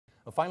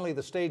Finally,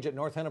 the stage at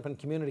North Hennepin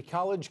Community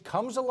College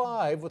comes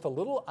alive with a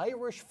little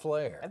Irish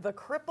flair. The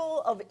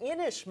Cripple of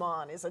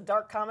Inishmaan is a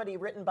dark comedy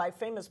written by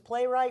famous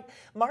playwright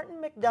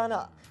Martin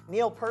McDonagh.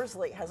 Neil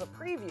Persley has a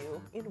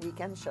preview in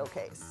Weekend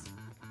Showcase.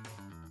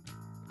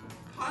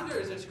 Ponder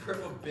is this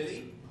Cripple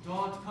Billy.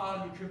 Don't call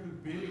me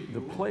Cripple Billy. The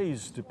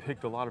plays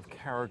depict a lot of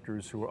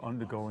characters who are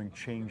undergoing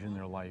change in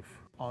their life.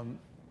 On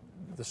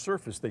the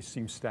surface, they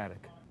seem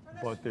static,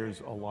 but there's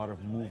a lot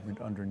of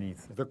movement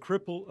underneath. The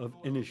Cripple of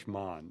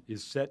Inishmaan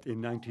is set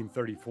in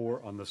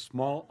 1934 on the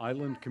small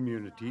island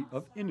community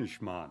of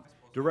Inishmaan.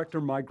 Director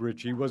Mike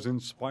Ricci was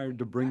inspired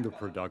to bring the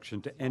production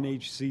to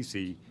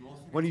NHCC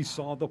when he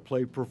saw the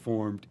play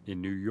performed in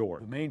New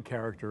York. The main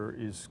character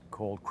is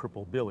called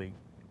Cripple Billy,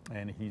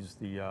 and he's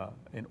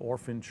an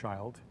orphan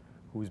child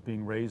who is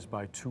being raised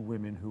by two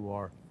women who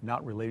are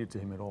not related to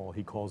him at all.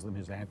 He calls them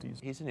his aunties.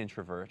 He's an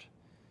introvert.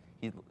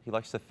 He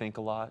likes to think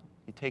a lot.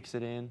 He takes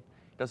it in.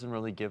 Doesn't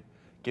really give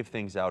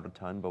things out a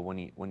ton, but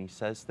when he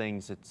says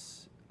things,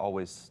 it's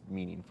always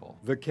meaningful.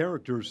 The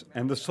characters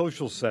and the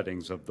social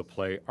settings of the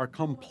play are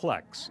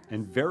complex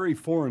and very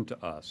foreign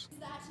to us,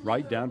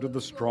 right down to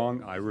the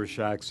strong Irish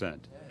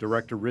accent.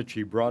 Director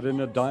Ricci brought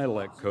in a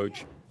dialect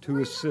coach to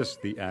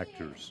assist the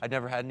actors. I'd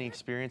never had any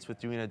experience with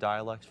doing a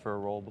dialect for a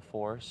role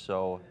before,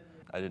 so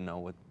I didn't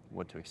know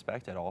what to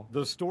expect at all.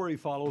 The story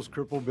follows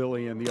Cripple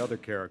Billy and the other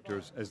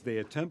characters as they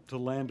attempt to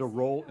land a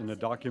role in a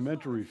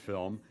documentary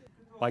film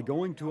by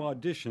going to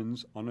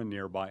auditions on a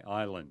nearby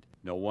island.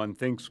 No one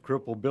thinks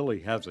Cripple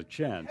Billy has a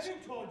chance,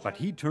 but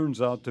he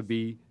turns out to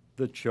be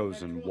the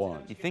chosen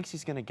one. He thinks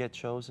he's going to get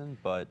chosen,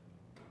 but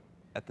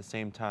at the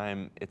same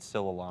time, it's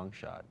still a long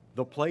shot.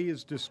 The play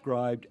is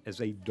described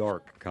as a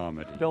dark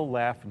comedy. They'll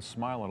laugh and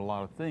smile at a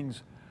lot of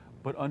things,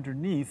 but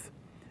underneath,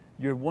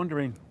 you're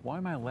wondering, why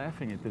am I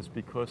laughing at this?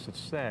 Because it's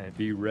sad.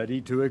 Be ready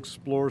to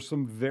explore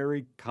some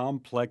very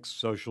complex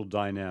social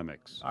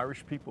dynamics.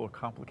 Irish people are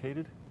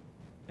complicated,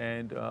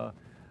 and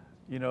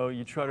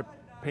you try to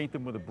paint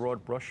them with a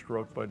broad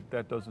brushstroke, but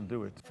that doesn't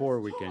do it. For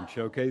Weekend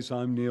Showcase,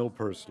 I'm Neil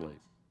Persley.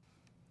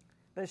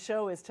 The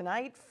show is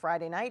tonight,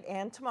 Friday night,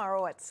 and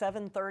tomorrow at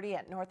 7:30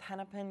 at North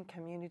Hennepin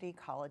Community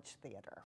College Theater.